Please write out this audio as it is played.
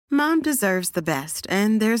Mom deserves the best,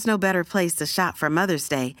 and there's no better place to shop for Mother's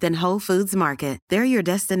Day than Whole Foods Market. They're your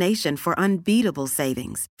destination for unbeatable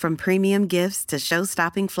savings, from premium gifts to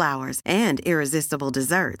show-stopping flowers and irresistible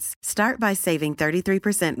desserts. Start by saving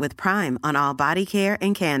 33% with Prime on all body care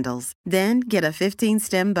and candles. Then get a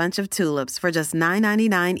 15-stem bunch of tulips for just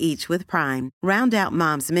 $9.99 each with Prime. Round out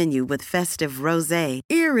Mom's menu with festive rosé,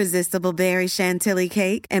 irresistible berry chantilly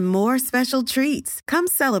cake, and more special treats. Come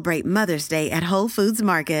celebrate Mother's Day at Whole Foods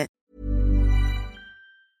Market.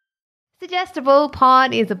 Suggestible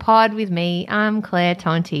Pod is a pod with me. I'm Claire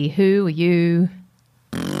Tonti. Who are you?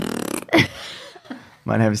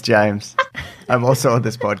 My name is James. I'm also on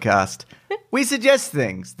this podcast. We suggest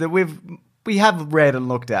things that we have read and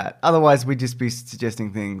looked at. Otherwise, we'd just be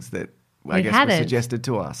suggesting things that I guess were suggested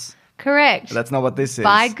to us. Correct. But that's not what this is.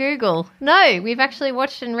 By Google. No, we've actually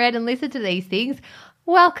watched and read and listened to these things.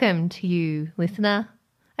 Welcome to you, listener.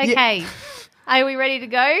 Okay. Yeah. Are we ready to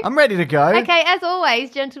go? I'm ready to go. Okay, as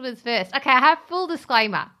always, gentlemen's first. Okay, I have full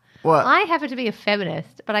disclaimer. What? I happen to be a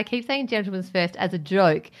feminist, but I keep saying gentlemen's first as a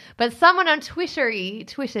joke. But someone on Twitter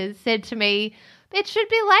said to me, it should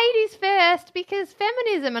be ladies first because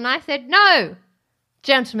feminism. And I said, no,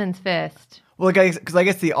 gentlemen's first. Well, because I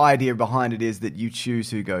guess the idea behind it is that you choose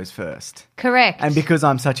who goes first. Correct. And because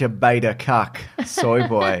I'm such a beta cuck soy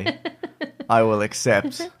boy, I will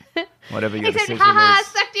accept whatever your decision is.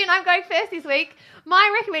 Sucked in, I'm going first this week.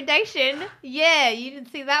 My recommendation, you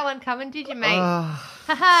didn't see that one coming, did you, mate?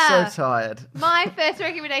 So tired. My first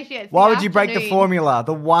recommration. Why would you break the formula?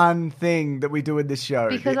 The one thing that we do in this show.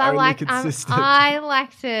 Because I like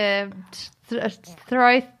to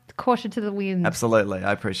throw caution to the wind. Absolutely,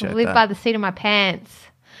 I appreciate that. Live by the seat of my pants.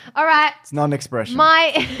 All right. It's not an expression.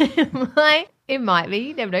 It might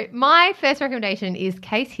be, never know. My first recommendation is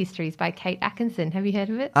Case Histories by Kate Atkinson. Have you heard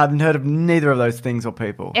of it? I haven't heard of neither of those things or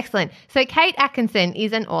people. Excellent. So Kate Atkinson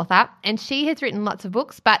is an author and she has written lots of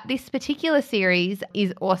books, but this particular series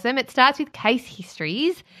is awesome. It starts with Case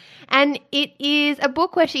Histories and it is a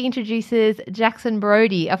book where she introduces Jackson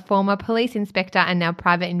Brodie, a former police inspector and now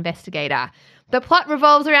private investigator. The plot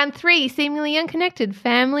revolves around three seemingly unconnected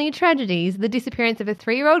family tragedies: the disappearance of a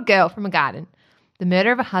 3-year-old girl from a garden, the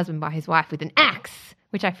murder of a husband by his wife with an axe,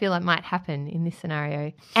 which I feel like might happen in this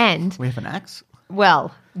scenario, and... We have an axe?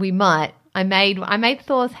 Well, we might. I made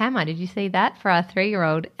Thor's hammer. Did you see that for our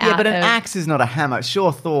 3-year-old? Yeah, but an axe is not a hammer.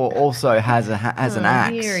 Sure, Thor also has an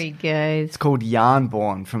axe. Here he goes. It's called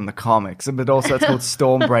Yarnborn from the comics, but also it's called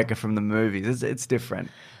Stormbreaker from the movies. It's different.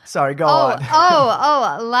 Sorry, go on.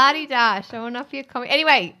 La-di-da, showing off your comic.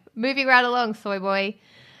 Anyway, moving right along, soy boy.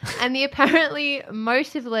 And the apparently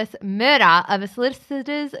motiveless murder of a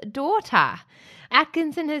solicitor's daughter.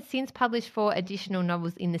 Atkinson has since published 4 additional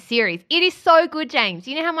novels in the series. It is so good, James.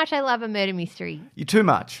 You know how much I love a murder mystery? You're too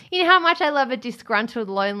much. You know how much I love a disgruntled,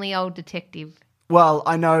 lonely old detective? Well,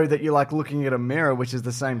 I know that you like looking at a mirror, which is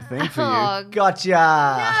the same thing for you. Gotcha.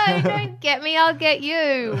 No, don't get me. I'll get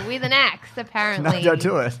you with an axe, apparently. No, don't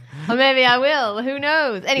do it. Or maybe I will. Who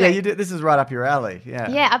knows? Anyway. Yeah, you do. This is right up your alley.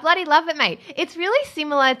 Yeah. Yeah, I bloody love it, mate. It's really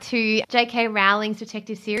similar to J.K. Rowling's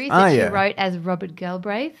detective series that she wrote as Robert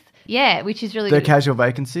Galbraith. Yeah, which is really The good. Casual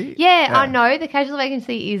Vacancy? Yeah, I know. The Casual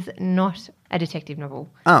Vacancy is not a detective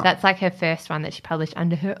novel. Oh. That's like her first one that she published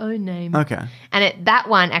under her own name. Okay. And that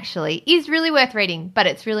one actually is really worth reading, but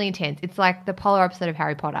it's really intense. It's like the polar opposite of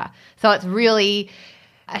Harry Potter. So it's really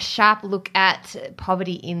a sharp look at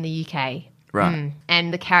poverty in the UK. Right.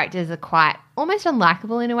 And the characters are quite almost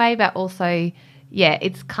unlikable in a way, but also... Yeah,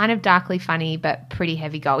 it's kind of darkly funny, but pretty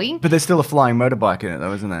heavy going. But there's still a flying motorbike in it,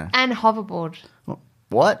 though, isn't there? And hoverboard.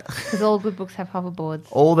 What? Because all good books have hoverboards.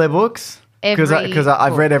 All their books? Because I've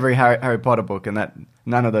book. read every Harry Potter book, and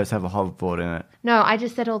none of those have a hoverboard in it. No, I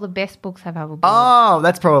just said all the best books have hoverboards. Oh,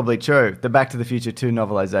 that's probably true. The Back to the Future 2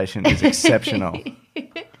 novelization is exceptional.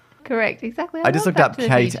 Correct, exactly. I just looked up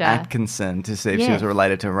Kate Atkinson to see if she was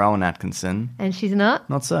related to Rowan Atkinson. And she's not?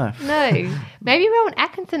 Not so. No. Maybe Rowan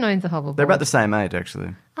Atkinson owns a hoverboard. They're about the same age,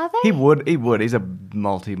 actually. Are they? He would. He's a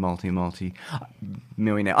multi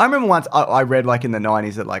millionaire. I remember once I read like in the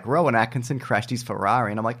 90s that like Rowan Atkinson crashed his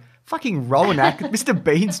Ferrari, and I'm like, fucking Rowan Atkinson, Mr.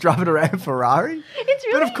 Bean's driving around a Ferrari? It's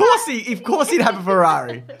really But of course he'd have a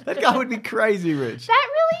Ferrari. That guy would be crazy rich. That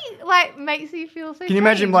really like makes you feel so Can you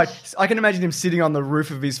imagine I can imagine him sitting on the roof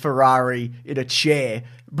of his Ferrari in a chair,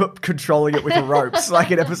 but controlling it with ropes, like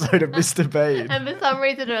an episode of Mr. Bean. And for some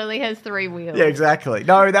reason it only has 3 wheels. Yeah, exactly.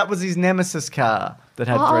 No, that was his Nemesis car that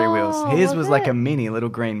had 3 wheels. His was like it? a little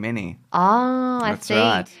green mini. Oh. I That's see.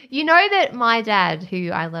 right. You know that my dad, who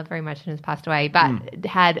I love very much and has passed away, but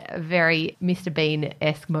had a very Mr.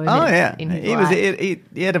 Bean-esque moments in his life.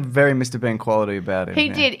 He had a very Mr. Bean quality about him. He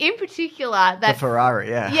did. In particular, the Ferrari,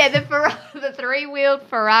 Yeah, the three-wheeled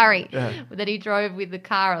Ferrari that he drove with the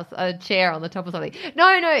car or a chair on the top or something.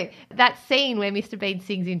 No, that scene where Mr. Bean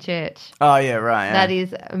sings in church. Oh, yeah, right. Yeah. That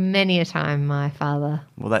is many a time my father.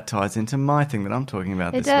 Well, that ties into my thing that I'm talking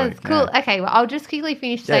about this week. It does. Cool. Yeah. Okay, well, I'll just quickly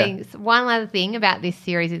finish saying one other thing about this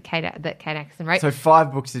series that Kate Atkinson wrote. So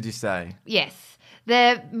 5 books, did you say? Yes.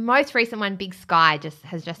 The most recent one, Big Sky,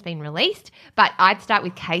 has just been released, but I'd start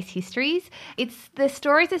with Case Histories. It's the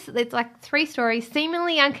stories, it's like 3 stories,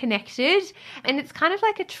 seemingly unconnected, and it's kind of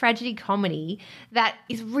like a tragedy comedy that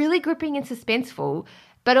is really gripping and suspenseful,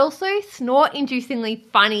 but also snort-inducingly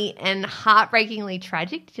funny and heartbreakingly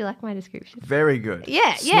tragic. Did you like my description? Very good.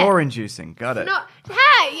 Yeah. Snore-inducing. Got it.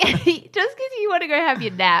 Hey, just because you want to go have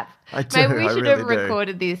your nap. I do. Maybe we should have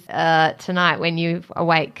recorded this tonight when you're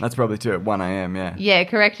awake. That's probably too at 1 a.m., yeah. Yeah,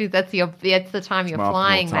 correct. That's the time you're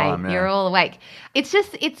flying, mate. Yeah. You're all awake.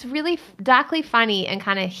 It's really darkly funny and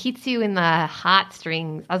kind of hits you in the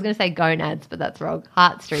heartstrings. I was going to say gonads, but that's wrong.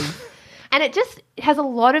 Heartstrings. And it just has a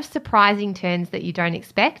lot of surprising turns that you don't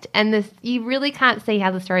expect. And you really can't see how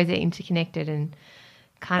the stories are interconnected and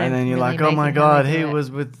kind of. And then you're really like, oh my God, he was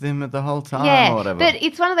with them the whole time or whatever. But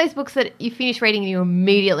it's one of those books that you finish reading and you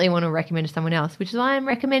immediately want to recommend to someone else, which is why I'm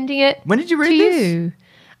recommending it. When did you read this?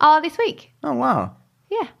 Oh, this week. Oh, wow.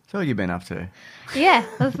 Yeah. So what have you been up to? Yeah,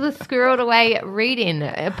 that's the squirreled away reading,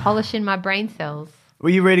 polishing my brain cells. Were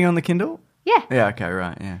you reading on the Kindle? Yeah. Yeah, okay,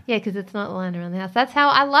 right, yeah. Yeah, because it's not lying around the house. That's how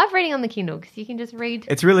I love reading on the Kindle, because you can just read.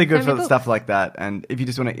 It's really good for stuff like that. And if you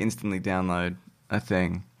just want to instantly download a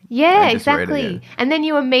thing. Yeah, exactly. And then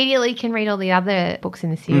you immediately can read all the other books in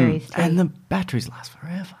the series. Too. And the batteries last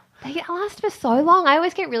forever. They last for so long. I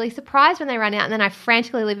always get really surprised when they run out, and then I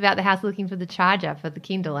frantically leave about the house looking for the charger for the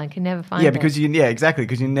Kindle and can never find it. Because you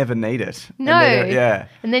never need it. No.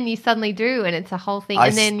 And then you suddenly do, and it's a whole thing.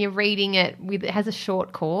 And then you're reading it it has a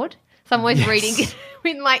short cord. So I'm always reading it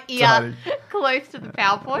with my ear close to the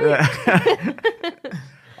PowerPoint.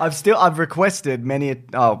 Yeah. I've requested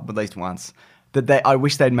at least once, that I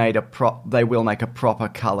wish they'd made they will make a proper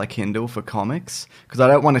colour Kindle for comics, because I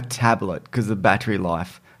don't want a tablet because of the battery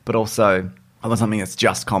life, but also I want something that's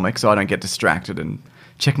just comics so I don't get distracted and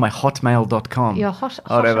check my hotmail.com. Your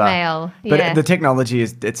hotmail. But the technology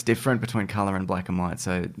it's different between colour and black and white,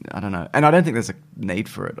 so I don't know. And I don't think there's a need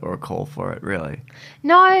for it or a call for it, really.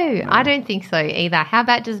 No, I don't think so either. How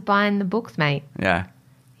about just buying the books, mate? Yeah.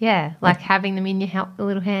 Yeah, like having them in your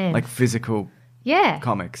little hands. Like physical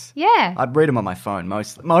comics. Yeah. I'd read them on my phone,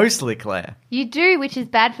 mostly, Claire. You do, which is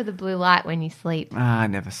bad for the blue light when you sleep. I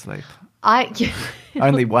never sleep. I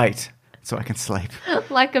only wait so I can sleep.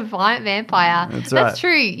 Like a vampire. That's right. That's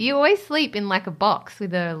true. You always sleep in like a box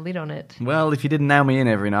with a lid on it. Well, if you didn't nail me in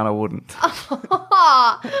every night, I wouldn't.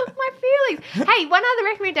 Oh, my feelings. Hey, one other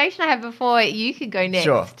recommendation I have before you could go next.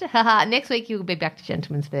 Sure. Next week you'll be back to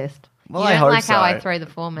Gentleman's First. Well, you I don't hope like so. how I throw the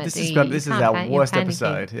format. This is our worst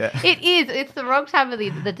episode. Yeah. It is. It's the wrong time of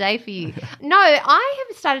the day for you. No, I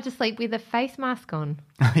have started to sleep with a face mask on.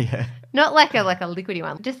 Yeah. Not like a liquidy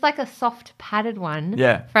one, just like a soft padded one.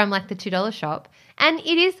 Yeah. From like the $2 shop, and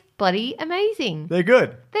it is bloody amazing. They're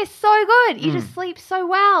good. They're so good. You just sleep so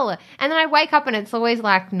well. And then I wake up and it's always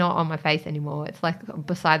like not on my face anymore. It's like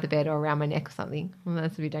beside the bed or around my neck or something. Well,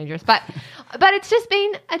 that's a bit dangerous. But it's just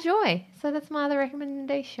been a joy. So that's my other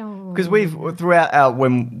recommendation. Because throughout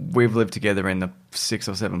when we've lived together in the 6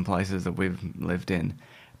 or 7 places that we've lived in,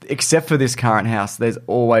 except for this current house, there's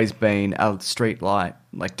always been a street light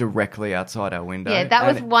like directly outside our window. Yeah, that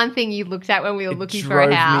was one thing you looked at when we were looking for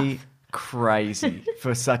a house. It drove me crazy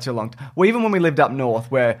for such a long time. Well, even when we lived up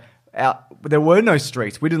north where there were no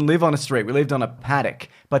streets. We didn't live on a street. We lived on a paddock.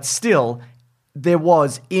 But still, there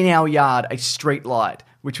was in our yard a street light,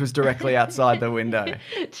 which was directly outside the window.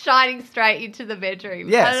 Shining straight into the bedroom.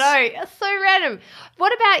 Yes. I know. It's so random.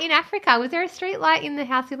 What about in Africa? Was there a street light in the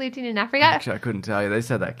house you lived in Africa? Actually, I couldn't tell you. They just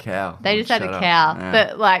had that cow. They just had a cow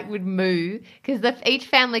that would moo, because each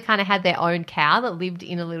family kind of had their own cow that lived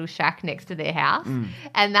in a little shack next to their house.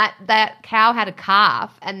 And that cow had a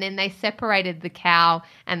calf, and then they separated the cow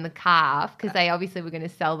and the calf because they obviously were going to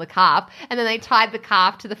sell the calf, and then they tied the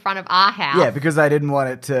calf to the front of our house. Yeah, because they didn't want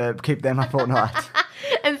it to keep them up all night.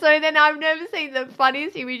 And so then I've never seen the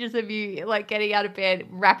funniest images of you like getting out of bed,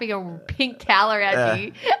 wrapping a pink towel around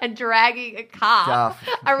you and dragging a calf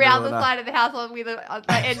around the side of the house on the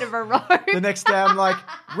end of a rope. The next day I'm like,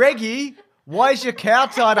 Reggie, why is your cow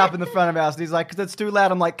tied up in the front of the house? And he's like, because it's too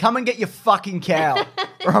loud. I'm like, come and get your fucking cow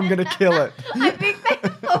or I'm going to kill it. I think they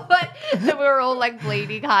thought that were all like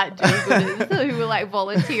bleeding heart do-gooders who were like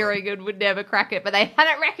volunteering and would never crack it, but they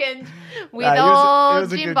hadn't reckoned with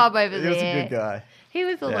Jim Bob over there. He was a good guy. He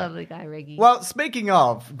was a lovely guy, Reggie. Well, speaking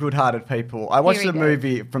of good-hearted people, I watched a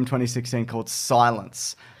movie from 2016 called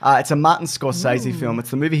Silence. It's a Martin Scorsese film. It's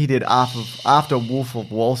the movie he did after Wolf of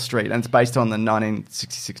Wall Street, and it's based on the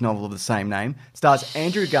 1966 novel of the same name. It stars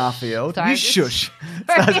Andrew Garfield. Shush. It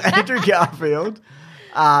stars Andrew Garfield,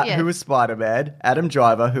 who is Spider-Man, Adam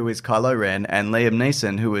Driver, who is Kylo Ren, and Liam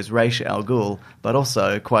Neeson, who is Ra's al Ghul, but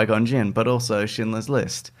also Qui-Gon Jinn, but also Schindler's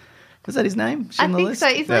List. Was that his name? I think so.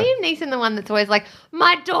 Is Liam Neeson the one that's always like,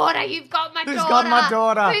 my daughter, you've got my daughter. Who's got my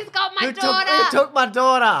daughter? Who's got my daughter? Who took my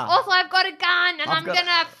daughter? Also, I've got a gun and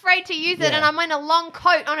I'm afraid to use it and I'm in a long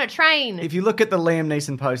coat on a train. If you look at the Liam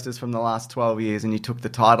Neeson posters from the last 12 years and you took the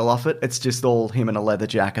title off it, it's just all him in a leather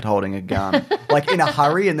jacket holding a gun. Like in a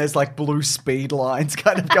hurry, and there's like blue speed lines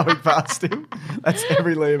kind of going past him. That's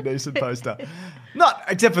every Liam Neeson poster. Not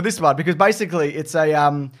except for this one, because basically it's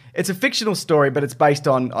a fictional story, but it's based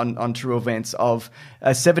on true events of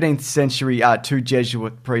 17th century two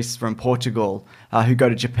Jesuit priests from Portugal who go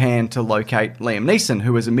to Japan to locate Liam Neeson,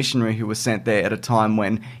 who was a missionary who was sent there at a time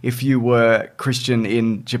when, if you were Christian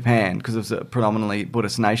in Japan, because it was a predominantly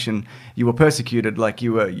Buddhist nation, you were persecuted. Like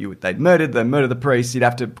they'd murdered the priests. You'd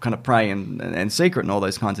have to kind of pray in secret and all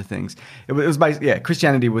those kinds of things. It was basically,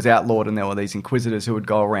 Christianity was outlawed, and there were these inquisitors who would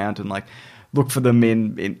go around and like look for them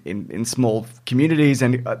in small communities,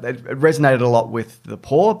 and it resonated a lot with the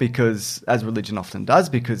poor, because, as religion often does,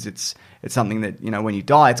 because it's something that, when you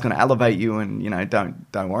die, it's going to elevate you, and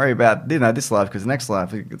don't worry about this life, because the next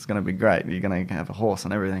life it's going to be great. You're going to have a horse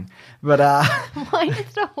and everything. But why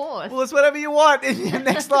just a horse? Well, it's whatever you want in your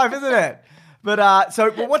next life, isn't it? But so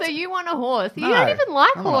you want a horse? You don't even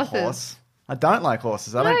like horses. I don't like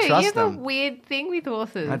horses. I don't trust them. You have a weird thing with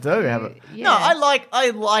horses. I do have a... Yeah. No, I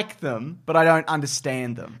like them, but I don't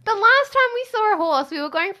understand them. The last time we saw a horse, we were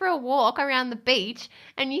going for a walk around the beach,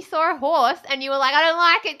 and you saw a horse, and you were like, I don't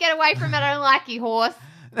like it, get away from it, I don't like you, horse.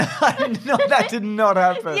 No, that did not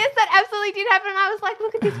happen. Yes, that absolutely did happen. And I was like,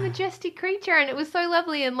 look at this majestic creature, and it was so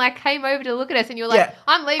lovely, and like came over to look at us, and you were like,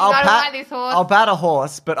 I'm leaving, I don't like this horse. I'll pat a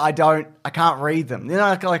horse, but I can't read them.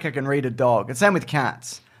 Like I can read a dog. It's same with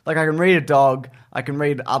cats. Like, I can read a dog, I can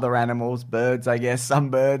read other animals, birds, I guess, some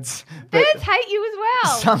birds. Birds hate you as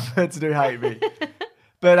well. Some birds do hate me.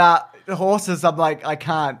 But horses, I'm like, I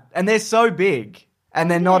can't. And they're so big, and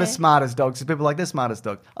they're not as smart as dogs. So people are like, they're smart as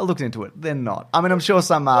dogs. I looked into it. They're not. I mean, I'm sure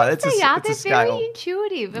some are. Yes, they're very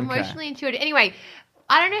intuitive, emotionally intuitive. Anyway,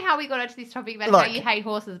 I don't know how we got onto this topic about how you hate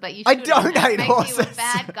horses, but you should. I don't hate horses. You a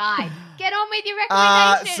bad guy. Get on with your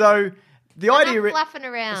recommendation. The idea fluffing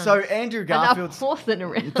around. So Andrew Garfield's horsing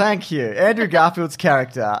around. Thank you. Andrew Garfield's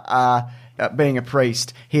character, being a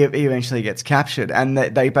priest, he eventually gets captured, and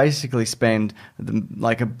they basically spend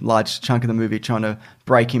like a large chunk of the movie trying to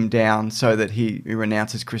break him down so that he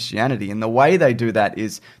renounces Christianity. And the way they do that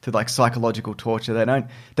is through like psychological torture.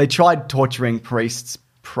 They tried torturing priests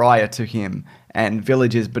prior to him and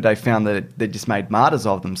villagers, but they found that they just made martyrs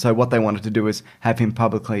of them. So what they wanted to do is have him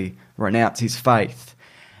publicly renounce his faith.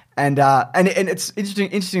 And it's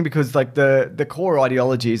interesting because like the core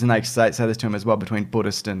ideologies, and they say this to him as well, between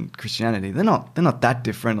Buddhist and Christianity, they're not that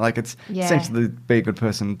different. Like it's essentially be a good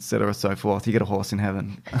person, etc. so forth. You get a horse in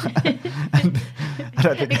heaven. I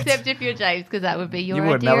don't think except if you're James, because that would be your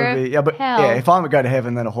idea of hell. Yeah, if I would go to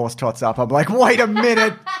heaven, then a horse trots up. I'm like, wait a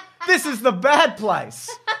minute, this is the bad place.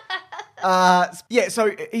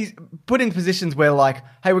 So he's put in positions where like,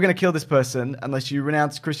 hey, we're going to kill this person unless you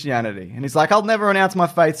renounce Christianity. And he's like, I'll never renounce my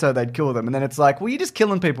faith, so they'd kill them. And then it's like, well, you're just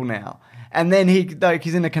killing people now. And then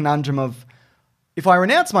he's in a conundrum of, if I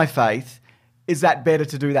renounce my faith, is that better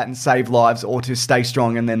to do that and save lives, or to stay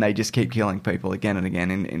strong and then they just keep killing people again and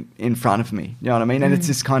again in front of me? You know what I mean? And it's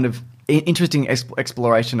this kind of interesting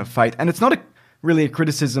exploration of faith. And it's not really a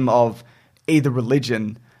criticism of either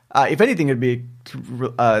religion. If anything, it'd be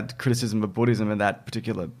a criticism of Buddhism at that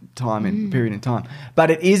particular time period in time.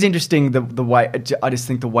 But it is interesting the way, I just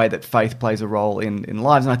think the way that faith plays a role in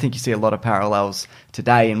lives. And I think you see a lot of parallels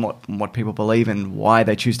today in what people believe and why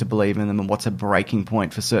they choose to believe in them, and what's a breaking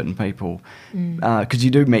point for certain people. Because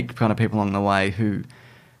you do meet kind of people along the way who,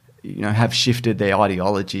 have shifted their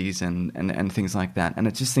ideologies and things like that. And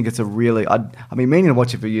I just think it's a really... I've been meaning to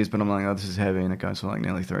watch it for years, but I'm like, this is heavy, and it goes for like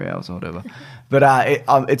nearly 3 hours or whatever. But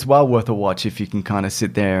it's well worth a watch if you can kind of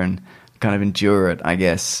sit there and kind of endure it, I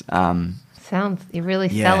guess. You're really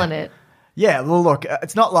selling it. Yeah, well, look,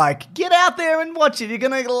 it's not like, get out there and watch it.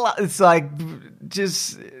 It's like,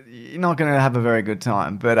 just... You're not going to have a very good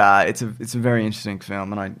time, but it's a very interesting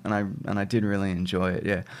film, and I did really enjoy it.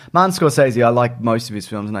 Yeah, Martin Scorsese, I like most of his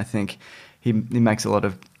films, and I think he makes a lot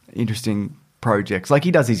of interesting projects. Like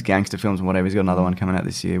he does these gangster films and whatever. He's got another one coming out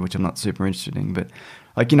this year, which I'm not super interested in. But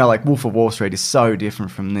like, you know, like Wolf of Wall Street is so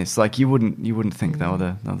different from this. Like you wouldn't think they were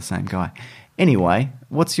the same guy. Anyway,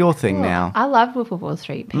 what's your thing now? I love Wolf of Wall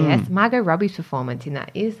Street. P.S. Margot Robbie's performance in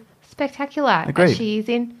that is spectacular. Agreed. She's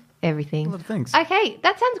in everything. A lot of things. Okay,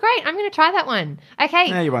 that sounds great. I'm going to try that one.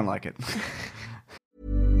 Okay. No, you won't like it.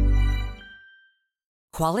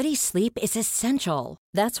 Quality sleep is essential.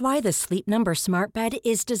 That's why the Sleep Number Smart Bed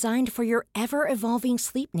is designed for your ever-evolving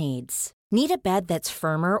sleep needs. Need a bed that's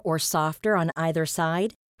firmer or softer on either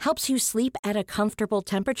side? Helps you sleep at a comfortable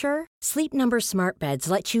temperature? Sleep Number Smart Beds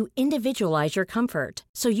let you individualize your comfort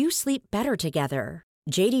so you sleep better together.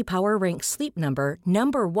 J.D. Power ranks Sleep Number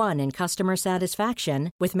number 1 in customer satisfaction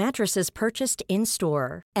with mattresses purchased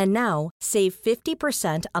in-store. And now, save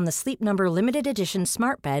 50% on the Sleep Number Limited Edition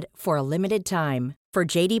Smart Bed for a limited time. For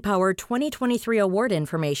J.D. Power 2023 award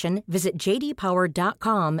information, visit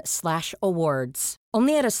jdpower.com/awards.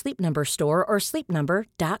 Only at a Sleep Number store or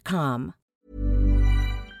sleepnumber.com.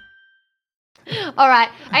 All right.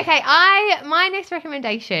 Okay. My next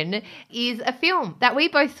recommendation is a film that we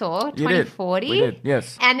both saw, 2040. We did,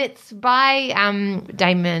 yes. And it's by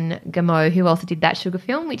Damon Gameau, who also did that Sugar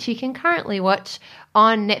film, which you can currently watch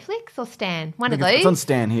on Netflix or Stan. One of those. It's on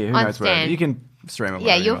Stan here. Who knows where? You can stream it.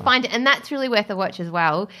 Yeah, you'll find it, and that's really worth a watch as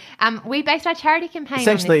well. We based our charity campaign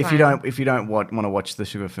essentially on this if you don't want to watch the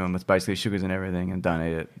Sugar film, it's basically sugars and everything, and don't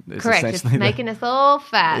eat it. It's correct. It's making us all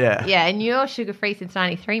fat. Yeah, and you're sugar free since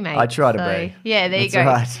 '93, mate. I try to be. Yeah, there that's you go.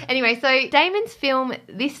 Right. Anyway, so Damon's film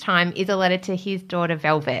this time is a letter to his daughter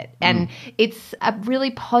Velvet, and it's a really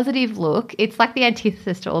positive look. It's like the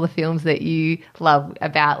antithesis to all the films that you love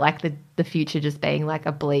about like the future just being like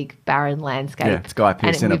a bleak, barren landscape. Yeah, it's Guy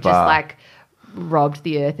Pearce in a bar. Just like robbed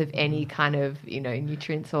the earth of any kind of,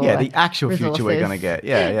 nutrients or the actual resources. future we're going to get.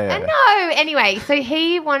 Yeah. No. Anyway, so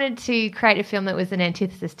he wanted to create a film that was an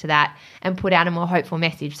antithesis to that and put out a more hopeful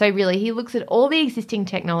message. So really, he looks at all the existing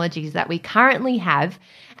technologies that we currently have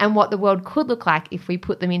and what the world could look like if we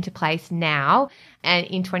put them into place now and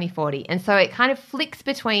in 2040. And so it kind of flicks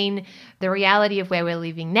between the reality of where we're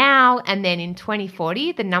living now and then in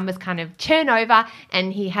 2040, the numbers kind of churn over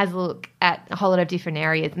and he has a look at a whole lot of different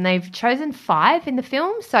areas. And they've chosen 5 in the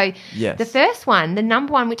film. So the first one, the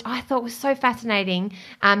number one, which I thought was so fascinating,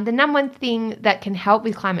 the number one thing that can help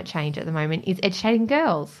with climate change at the moment is educating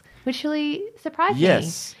girls, which really surprised me.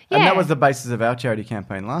 Yes. Yeah. And that was the basis of our charity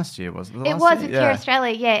campaign last year, wasn't it? It was with Care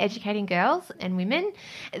Australia, educating girls and women.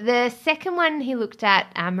 The second one he looked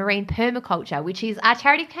at marine permaculture, which is our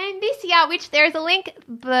charity campaign this year, which there is a link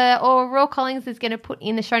Royal Collings is going to put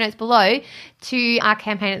in the show notes below to our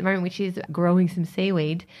campaign at the moment, which is growing some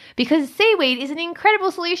seaweed. Because seaweed is an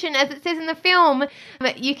incredible solution, as it says in the film.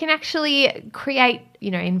 You can actually create,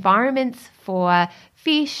 environments for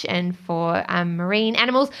fish and for marine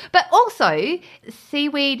animals, but also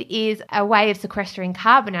seaweed is a way of sequestering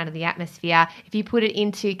carbon out of the atmosphere. If you put it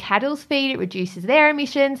into cattle's feed, it reduces their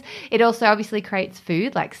emissions. It also obviously creates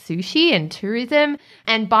food like sushi and tourism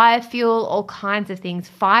and biofuel, all kinds of things,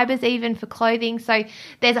 fibers even for clothing. So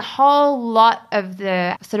there's a whole lot of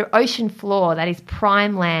the sort of ocean floor that is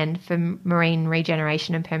prime land for marine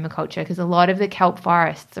regeneration and permaculture, because a lot of the kelp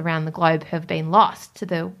forests around the globe have been lost to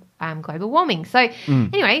the global warming. So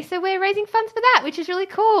anyway, so we're raising funds for that, which is really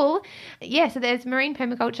cool. Yeah, so there's marine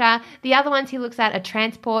permaculture. The other ones he looks at are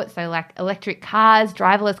transport, so like electric cars,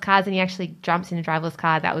 driverless cars, and he actually jumps in a driverless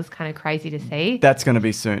car. That was kind of crazy to see. That's going to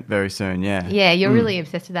be soon, very soon, yeah. Yeah, you're really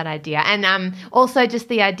obsessed with that idea. And also just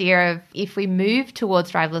the idea of if we move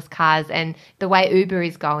towards driverless cars and the way Uber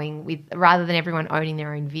is going, with rather than everyone owning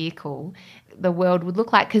their own vehicle, the world would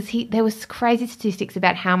look like, because there was crazy statistics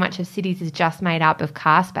about how much of cities is just made up of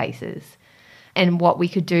car spaces and what we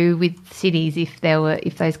could do with cities if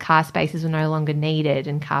those car spaces were no longer needed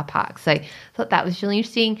and car parks. So I thought that was really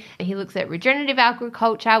interesting. And he looks at regenerative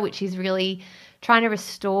agriculture, which is really trying to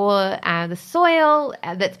restore the soil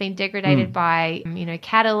that's been degraded by,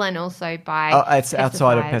 cattle and also by it's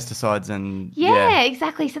outside of pesticides and... Yeah,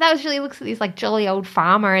 exactly. So that was really looks at this like jolly old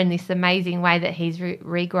farmer and this amazing way that he's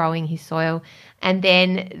regrowing his soil. And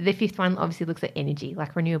then the fifth one obviously looks at energy,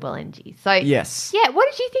 like renewable energy. So yes. Yeah, what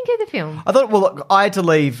did you think of the film? I thought, look, I had to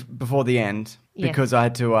leave before the end. Yes. Because I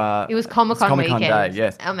had to... it was Comic-Con weekend. Day,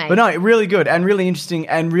 yes. Oh, mate. But no, really good and really interesting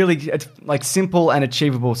and really like simple and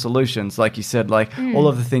achievable solutions. Like you said, like all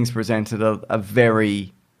of the things presented are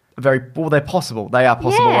very, well, they're possible. They are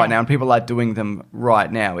possible right now and people are doing them right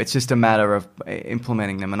now. It's just a matter of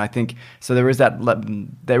implementing them. And I think, so there is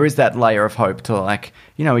that layer of hope to like,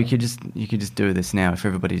 you could just do this now. If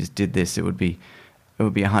everybody just did this, it would be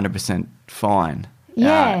 100% fine.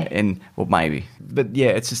 Yeah. Well, maybe. But yeah,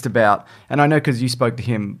 it's just about, and I know because you spoke to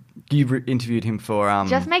him, you interviewed him for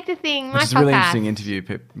Just Make the Thing, my which is podcast. a really interesting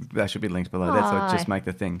interview. That should be linked below. That's like Just Make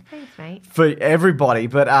the Thing. Thanks, mate. For everybody,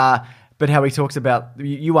 but how he talks about,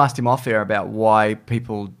 you asked him off air about why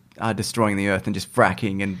people are destroying the earth and just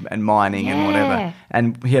fracking and mining and whatever.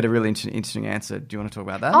 And he had a really interesting answer. Do you want to talk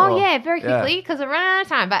about that? Oh, yeah, very quickly because we're running out of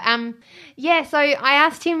time. But so I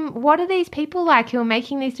asked him, what are these people like who are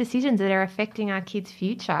making these decisions that are affecting our kids'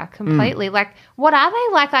 future completely? Like, what are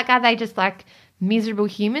they like? Like, are they just like miserable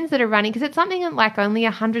humans that are running? Because it's something like only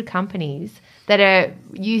 100 companies that are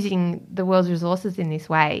using the world's resources in this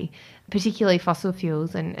way, particularly fossil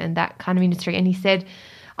fuels and that kind of industry. And he said,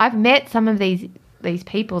 I've met some of these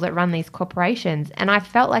people that run these corporations, and I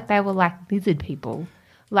felt like they were like lizard people,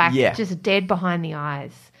 like just dead behind the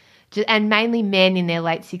eyes, and mainly men in their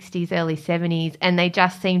late 60s, early 70s, and they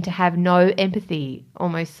just seem to have no empathy,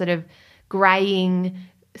 almost sort of greying,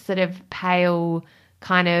 sort of pale,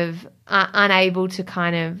 kind of unable to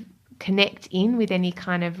kind of connect in with any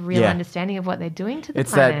kind of real understanding of what they're doing to the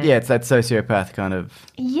planet. It's that sociopath kind of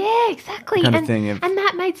exactly kind of thing. And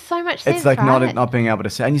that made so much sense. It's like not being able to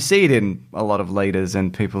say, and you see it in a lot of leaders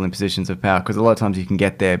and people in positions of power, because a lot of times you can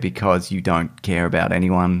get there because you don't care about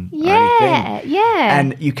anyone or anything.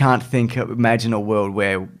 And you can't imagine a world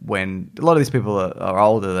where when a lot of these people are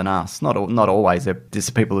older than us, not always, they're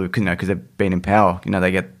just people who, because they've been in power,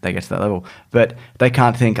 they get to that level, but they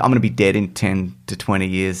can't think, I'm going to be dead in 10 to 20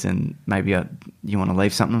 years and maybe you want to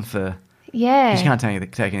leave something for... Yeah. You can't take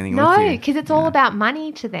anything with you. No, because it's all about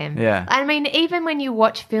money to them. Yeah. I mean, even when you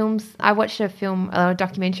watch films, I watched a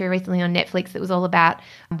documentary recently on Netflix that was all about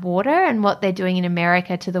water and what they're doing in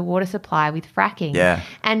America to the water supply with fracking. Yeah.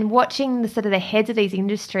 And watching the sort of the heads of these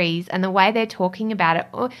industries and the way they're talking about it,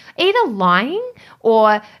 or either lying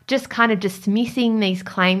or just kind of dismissing these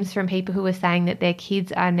claims from people who are saying that their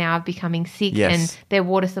kids are now becoming sick and their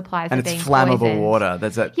water supplies are being poisoned. And it's flammable water.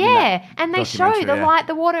 There's that. Yeah, and they show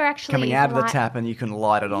the water actually coming out of the tap, and you can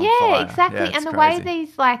light it on fire. Yeah, exactly. And the way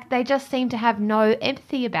these, they just seem to have no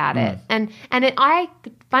empathy about it. And I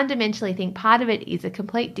fundamentally think part of it is a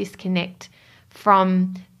complete disconnect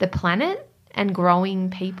from the planet and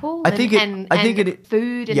growing people. I think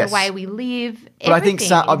food and the way we live. But I think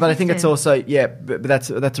it's also but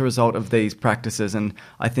that's a result of these practices, and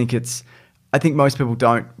I think most people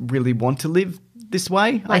don't really want to live this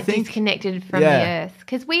way. I think disconnected from the earth,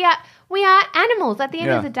 because we are animals. At the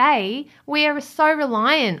end of the day, we are so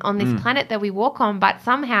reliant on this planet that we walk on, but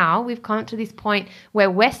somehow we've come to this point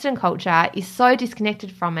where Western culture is so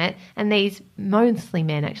disconnected from it, and these mostly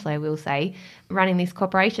men, actually, I will say, running these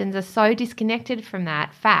corporations are so disconnected from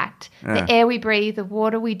that fact. The air we breathe, the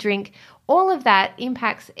water we drink, all of that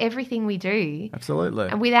impacts everything we do. Absolutely.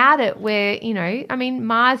 And without it,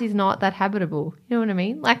 Mars is not that habitable. You know what I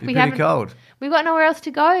mean? Like, it's pretty cold. We've got nowhere else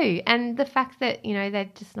to go. And the fact that, they're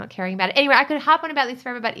just not caring about it. Anyway, I could harp on about this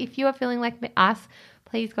forever, but if you are feeling like us,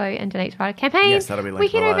 please go and donate to our campaign. Yes, that'll be linked We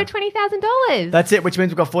hit below. over $20,000. That's it, which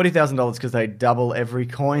means we've got $40,000 because they double every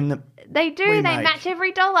coin they do. They match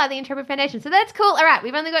every dollar, the Intrepid Foundation. So that's cool. All right,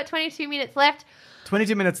 we've only got 22 minutes left.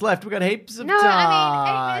 22 minutes left. We've got heaps of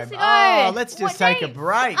time. 8 minutes to go. Oh, let's just take a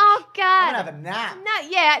break. Oh, God. I'm going to have a nap.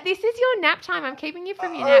 No, this is your nap time. I'm keeping you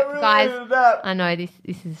from your nap, really guys. I know, this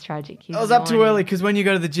is tragic. I was up too early because when you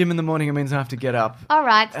go to the gym in the morning, it means I have to get up. All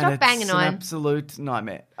right, stop banging on. It's an absolute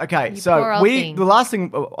nightmare. Okay, the last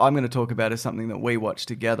thing I'm going to talk about is something that we watched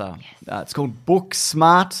together. Yes. It's called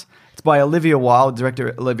Booksmart. It's by Olivia Wilde,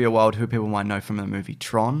 director Olivia Wilde, who people might know from the movie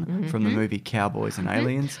Tron, from the movie Cowboys and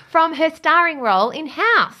Aliens. From her starring role in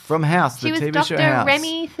House. From House, the TV show House. She was Dr.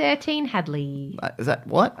 Remy 13 Hadley. Is that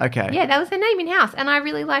what? Okay. Yeah, that was her name in House, and I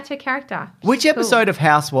really liked her character. Which episode of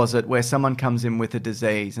House was it where someone comes in with a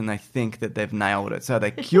disease and they think that they've nailed it, so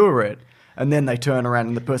they cure it, and then they turn around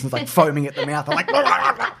and the person's like foaming at the mouth, they're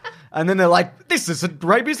like... And then they're like, this isn't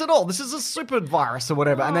rabies at all. This is a super virus or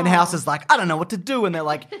whatever. And then House is like, I don't know what to do. And they're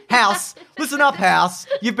like, House, listen up, House.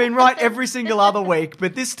 You've been right every single other week,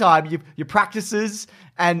 but this time your practices,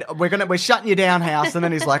 and we're shutting you down, House. And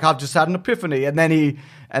then he's like, I've just had an epiphany. And then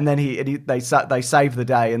they save the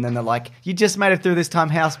day. And then they're like, you just made it through this time,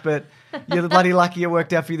 House, but you're bloody lucky it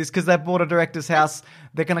worked out for you this because that board of directors' house.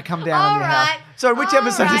 They're going to come down on your house. So which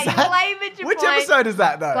episode is that? Which episode is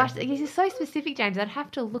that, though? Gosh, this is so specific, James. I'd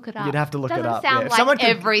have to look it up. You'd have to look it up. Doesn't sound like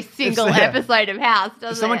every single episode of House, does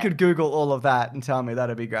it? If someone could Google all of that and tell me,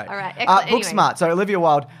 that'd be great. All right, excellent. Booksmart. So Olivia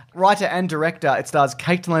Wilde, writer and director. It stars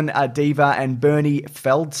Caitlin Dever and Bernie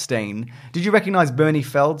Feldstein. Did you recognise Bernie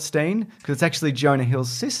Feldstein? Because it's actually Jonah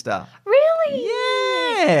Hill's sister. Really?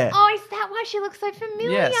 Yeah. Oh, is that why why she looks so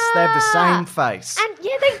familiar. Yes, they have the same face. And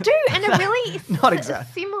yeah, they do. And a really Not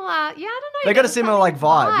exactly. similar, I don't know. They got a similar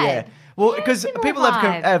vibe, yeah. Well, because people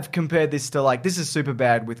vibe. have compared this to this is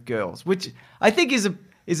Superbad with girls, which I think is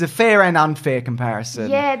a fair and unfair comparison.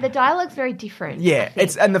 Yeah, the dialogue's very different. Yeah,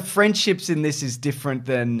 and the friendships in this is different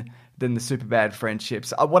than the Superbad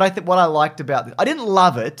friendships. What I liked about this, I didn't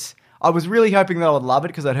love it. I was really hoping that I would love it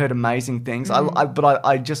because I'd heard amazing things. But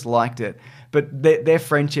I just liked it. But their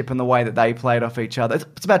friendship and the way that they played off each other.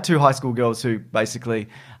 It's about two high school girls who basically,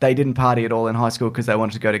 they didn't party at all in high school because they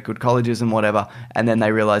wanted to go to good colleges and whatever. And then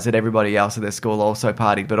they realised that everybody else at their school also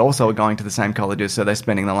partied, but also were going to the same colleges. So they're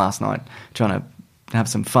spending the last night trying to have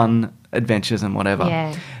some fun adventures and whatever.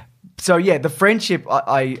 Yeah. So yeah, the friendship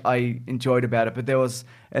I enjoyed about it, but there was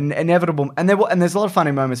an inevitable, and there's a lot of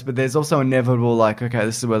funny moments, but there's also inevitable, okay,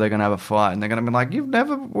 this is where they're going to have a fight, and they're going to be like,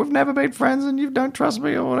 we've never been friends, and you don't trust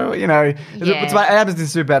me, or whatever, Yeah. It happens in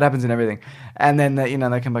Superbad, it happens in everything, and then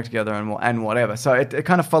they come back together and whatever. So it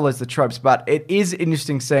kind of follows the tropes, but it is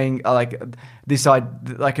interesting seeing what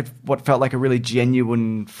felt like a really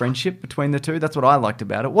genuine friendship between the two. That's what I liked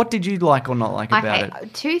about it. What did you like or not like about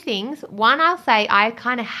it? Two things. One, I'll say I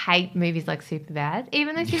kind of hate movies like Superbad,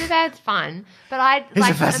 even though Superbad's fun. But I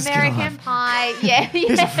like American Pie. Yeah.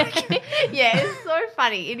 Yeah, it's so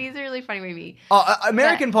funny. It is a really funny movie.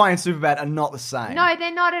 American Pie and Superbad are not the same. No,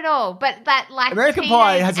 they're not at all. But that American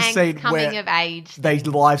Pie has a scene coming of age. They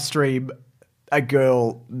live stream a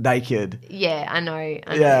girl naked. Yeah, I know.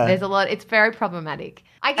 Yeah. There's a lot. It's very problematic.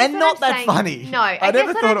 I guess and not that funny. No, I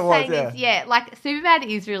never thought it was. Superbad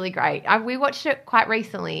is really great. We watched it quite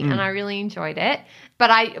recently, and I really enjoyed it.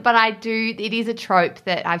 But I do. It is a trope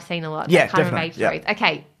that I've seen a lot. Yeah, kind of age stories.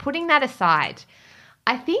 Okay, putting that aside,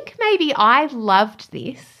 I think maybe I loved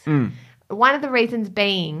this. One of the reasons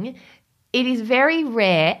being, it is very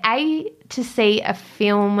rare to see a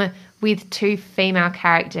film with two female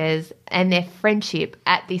characters and their friendship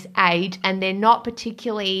at this age, and they're not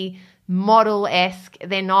particularly model-esque.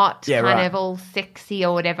 They're not of all sexy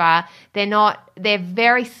or whatever. They're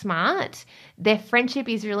very smart. Their friendship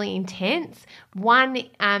is really intense.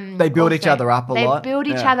 They build each other up a lot. They build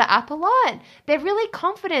each other up a lot. They're really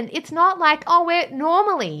confident. It's not like, we're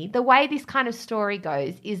normally, the way this kind of story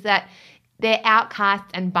goes is that they're outcasts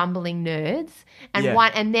and bumbling nerds, and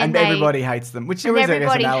everybody hates them, which there is, I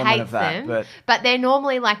guess, an element of that. But they're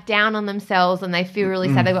normally down on themselves, and they feel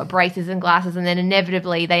really sad. They've got braces and glasses, and then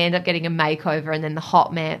inevitably they end up getting a makeover, and then the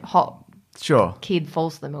hot kid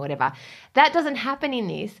falls to them or whatever. That doesn't happen in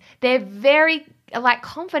this. They're very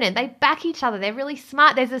confident. They back each other. They're really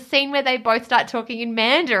smart. There's a scene where they both start talking in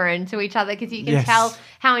Mandarin to each other because you can tell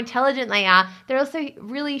how intelligent they are. They're also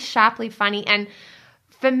really sharply funny, and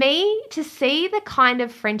for me, to see the kind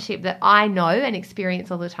of friendship that I know and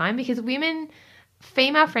experience all the time, because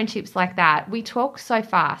female friendships like that, we talk so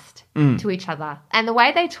fast to each other. And the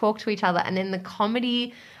way they talk to each other, and then the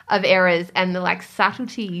comedy of errors and the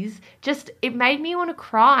subtleties, it made me want to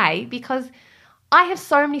cry, because I have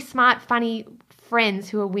so many smart, funny friends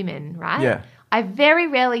who are women, right? Yeah. I very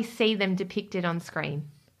rarely see them depicted on screen.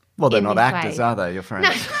 Well, they're not actors, are they, your friends?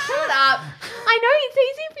 No, shut up. I know it's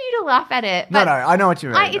easy for you to laugh at it. But no, I know what you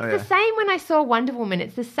mean. It's the same when I saw Wonder Woman.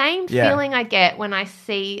 It's the same feeling I get when I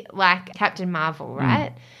see Captain Marvel,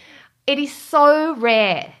 right? It is so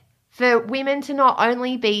rare for women to not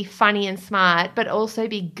only be funny and smart, but also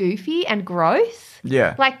be goofy and gross.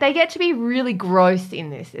 Yeah. They get to be really gross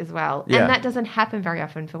in this as well. Yeah. And that doesn't happen very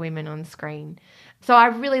often for women on screen. So I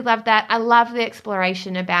really love that. I love the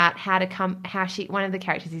exploration about one of the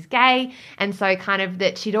characters is gay, and so kind of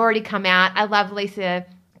that she'd already come out. I love Lisa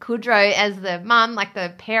Kudrow as the mum,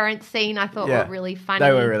 the parent scene I thought were really funny.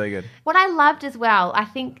 They were really good. What I loved as well, I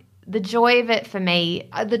think the joy of it for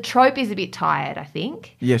me, the trope is a bit tired, I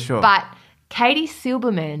think. Yeah, sure. But Katie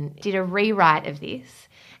Silberman did a rewrite of this.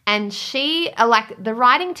 And she, the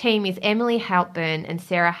writing team is Emily Halpern and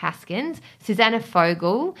Sarah Haskins, Susanna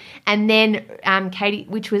Fogel, and then Katie,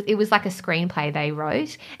 it was like a screenplay they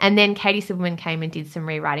wrote, and then Katie Silberman came and did some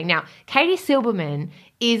rewriting. Now, Katie Silberman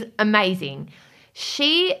is amazing.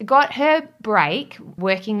 She got her break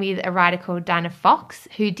working with a writer called Dinah Fox,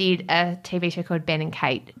 who did a TV show called Ben and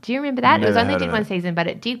Kate. Do you remember that? Never it only did one season, but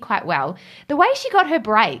it did quite well. The way she got her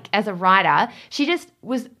break as a writer, she just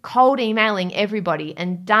was cold emailing everybody,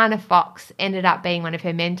 and Dinah Fox ended up being one of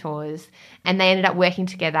her mentors, and they ended up working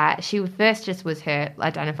together. She first just was her,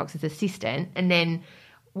 Dinah Fox's assistant, and then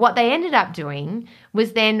what they ended up doing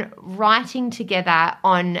was then writing together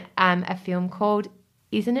on a film called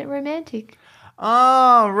Isn't It Romantic?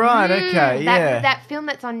 Oh, right. Okay. Yeah. That film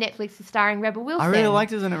that's on Netflix starring Rebel Wilson. I really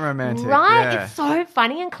liked Isn't It Romantic? Right? Yeah. It's so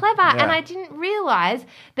funny and clever. Yeah. And I didn't realise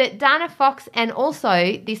that Dana Fox and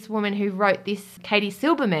also this woman who wrote this, Katie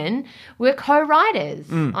Silberman, were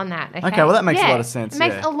co-writers on that. Okay, well, that makes a lot of sense. It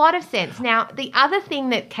makes a lot of sense. Now, the other thing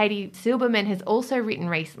that Katie Silberman has also written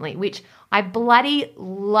recently, which I bloody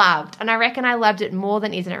loved, and I reckon I loved it more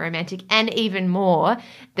than Isn't It Romantic and even more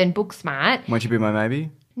than Booksmart. Won't You Be My Maybe?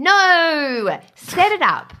 No! Set It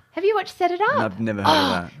Up. Have you watched Set It Up? I've never heard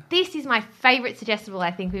of that. This is my favourite suggestible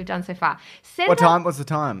I think we've done so far. What time? What's the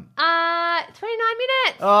time? 29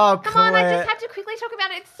 minutes. Oh, Come on, I just have to quickly talk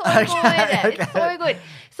about it. It's so good. It's so good.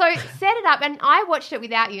 So Set It Up, and I watched it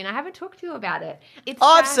without you, and I haven't talked to you about it.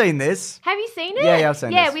 I've seen this. Have you seen it? Yeah, I've seen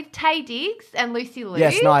this. Yeah, with Taye Diggs and Lucy Liu.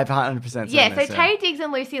 Yes, no, I've 100% seen this. Yeah, so Taye Diggs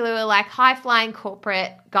and Lucy Liu are like high-flying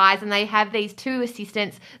corporate guys, and they have these two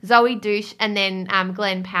assistants, Zoe Douche and then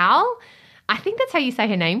Glenn Powell. I think that's how you say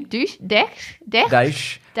her name.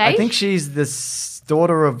 Daesh. I think she's the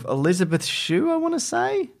daughter of Elizabeth Shue, I want to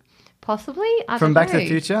say. Possibly. I From don't Back know. to the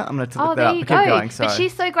Future. I'm going to look that there up. you Keep go. going, sorry. But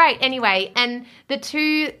she's so great. Anyway, and the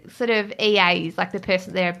two sort of EAs, like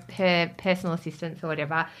her personal assistants or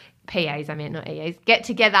whatever, PAs, I meant, not EAs, get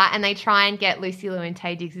together and they try and get Lucy Liu and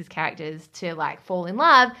Taye Diggs' characters to like fall in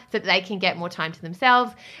love so that they can get more time to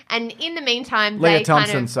themselves. And in the meantime, Leah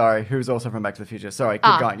Thompson, who's also from Back to the Future. Sorry,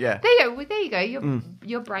 keep going. Yeah. There you go.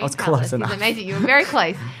 Your brain close enough. is amazing. You were very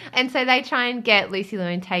close. And so they try and get Lucy Liu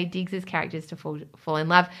and Taye Diggs' characters to fall in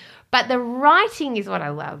love. But the writing is what I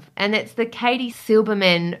love. And it's the Katie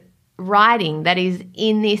Silberman writing that is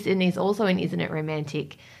in this and is also in Isn't It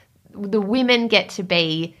Romantic. The women get to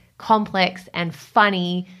be complex and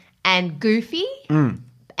funny and goofy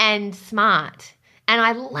and smart. And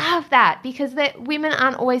I love that because women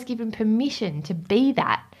aren't always given permission to be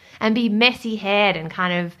that and be messy-haired and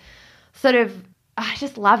kind of sort of, I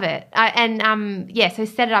just love it. So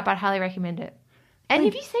Set It Up, I'd highly recommend it. And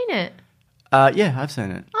have you seen it? Yeah, I've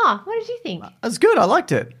seen it. Oh, what did you think? It's good. I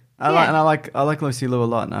liked it. I like Lucy Liu a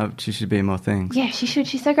lot, and she should be in more things. Yeah, she should.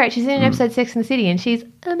 She's so great. She's in an episode of Sex and the City, and she's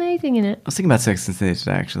amazing in it. I was thinking about Sex and the City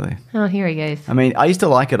today, actually. Oh, here he goes. I mean, I used to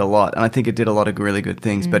like it a lot, and I think it did a lot of really good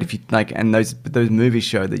things. But if you and those movies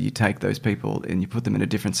show that you take those people and you put them in a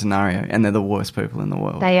different scenario, and they're the worst people in the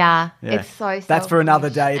world. They are. Yeah. It's so. That's for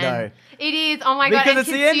another day, though. It is. Oh my god! Because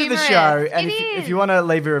it's the end of the show, and if if you want to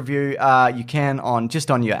leave a review, you can on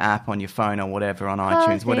your app, on your phone, or whatever, on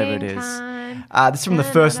iTunes, whatever it is. This is from the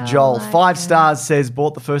first Joel. 5 stars, says,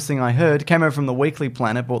 bought the first thing I heard. Came over from the Weekly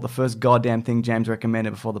Planet. Bought the first goddamn thing James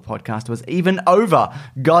recommended before the podcast was even over.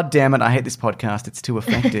 God damn it, I hate this podcast. It's too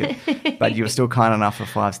effective. But you were still kind enough for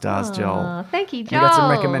 5 stars, Joel. Thank you, Joel. You got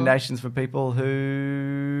some recommendations for people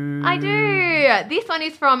who... I do. This one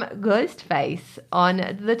is from Ghostface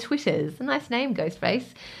on the Twitters. A nice name, Ghostface.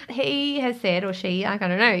 He has said, or she, I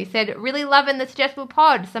don't know, he said, really loving the Suggestible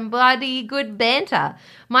Pod. Some bloody good banter.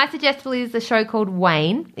 My Suggestible is the show called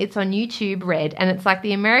Wayne. It's on YouTube Red, and it's like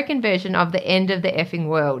the American version of The End of the Effing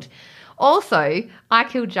World. Also, I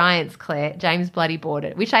Kill Giants, Claire. James bloody bought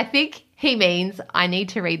it, which I think he means I need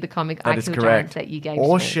to read the comic I Kill Giants that you gave to me.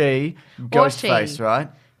 Or she, Ghostface, right?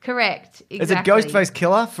 Correct. Exactly. Is it Ghostface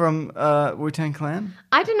Killer from Wu-Tang Clan?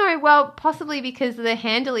 I don't know. Well, possibly because the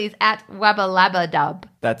handle is at Wabba-Labba-Dub.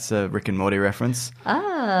 That's a Rick and Morty reference.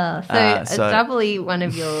 Ah, so it's doubly one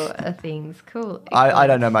of your things. Cool. I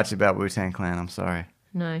don't know much about Wu-Tang Clan. I'm sorry.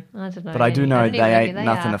 No, I don't know. But I do know they ain't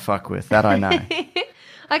nothing to fuck with. That I know.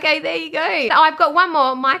 Okay, there you go. I've got one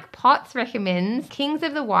more. Mike Potts recommends Kings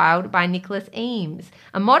of the Wild by Nicholas Eames,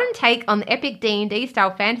 a modern take on the epic D&D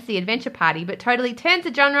style fantasy adventure party, but totally turns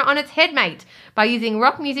the genre on its head, mate, by using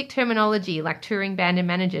rock music terminology like touring band and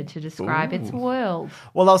manager to describe its world.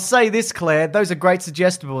 Well, I'll say this, Claire. Those are great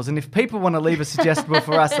suggestibles, and if people want to leave a suggestible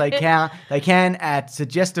for us, they can at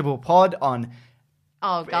Suggestiblepod on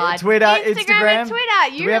Twitter, Instagram. And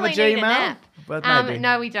Twitter. Do we have a Gmail? Need an app.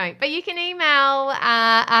 No, we don't. But you can email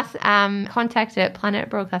us, contact at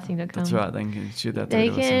planetbroadcasting.com. That's right. They can shoot that through. They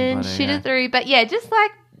can shoot it through. But yeah, just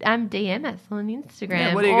like DM us on Instagram.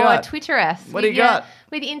 Yeah, what do you got? Twitter us. What do you got?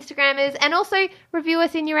 With Instagrammers. And also review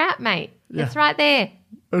us in your app, mate. Yeah. It's right there.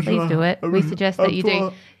 Please do it. We suggest that you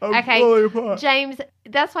do. Okay, James,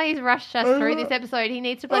 that's why he's rushed us through this episode. He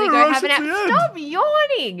needs to bloody go have an app. Stop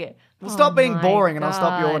yawning. Well, stop being boring and I'll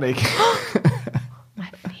stop yawning. My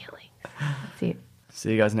feelings. That's it.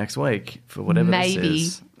 See you guys next week for whatever this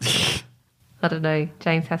is. I don't know.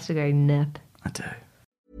 James has to go nap. I do.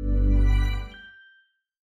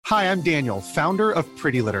 Hi, I'm Daniel, founder of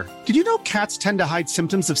Pretty Litter. Did you know cats tend to hide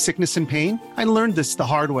symptoms of sickness and pain? I learned this the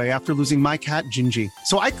hard way after losing my cat, Gingy.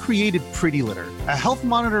 So I created Pretty Litter, a health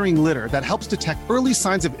monitoring litter that helps detect early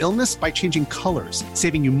signs of illness by changing colors,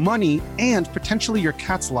 saving you money and potentially your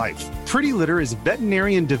cat's life. Pretty Litter is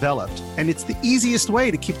veterinarian developed, and it's the easiest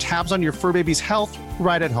way to keep tabs on your fur baby's health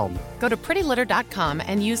right at home. Go to prettylitter.com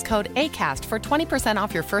and use code ACAST for 20%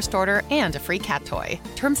 off your first order and a free cat toy.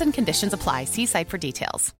 Terms and conditions apply. See site for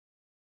details.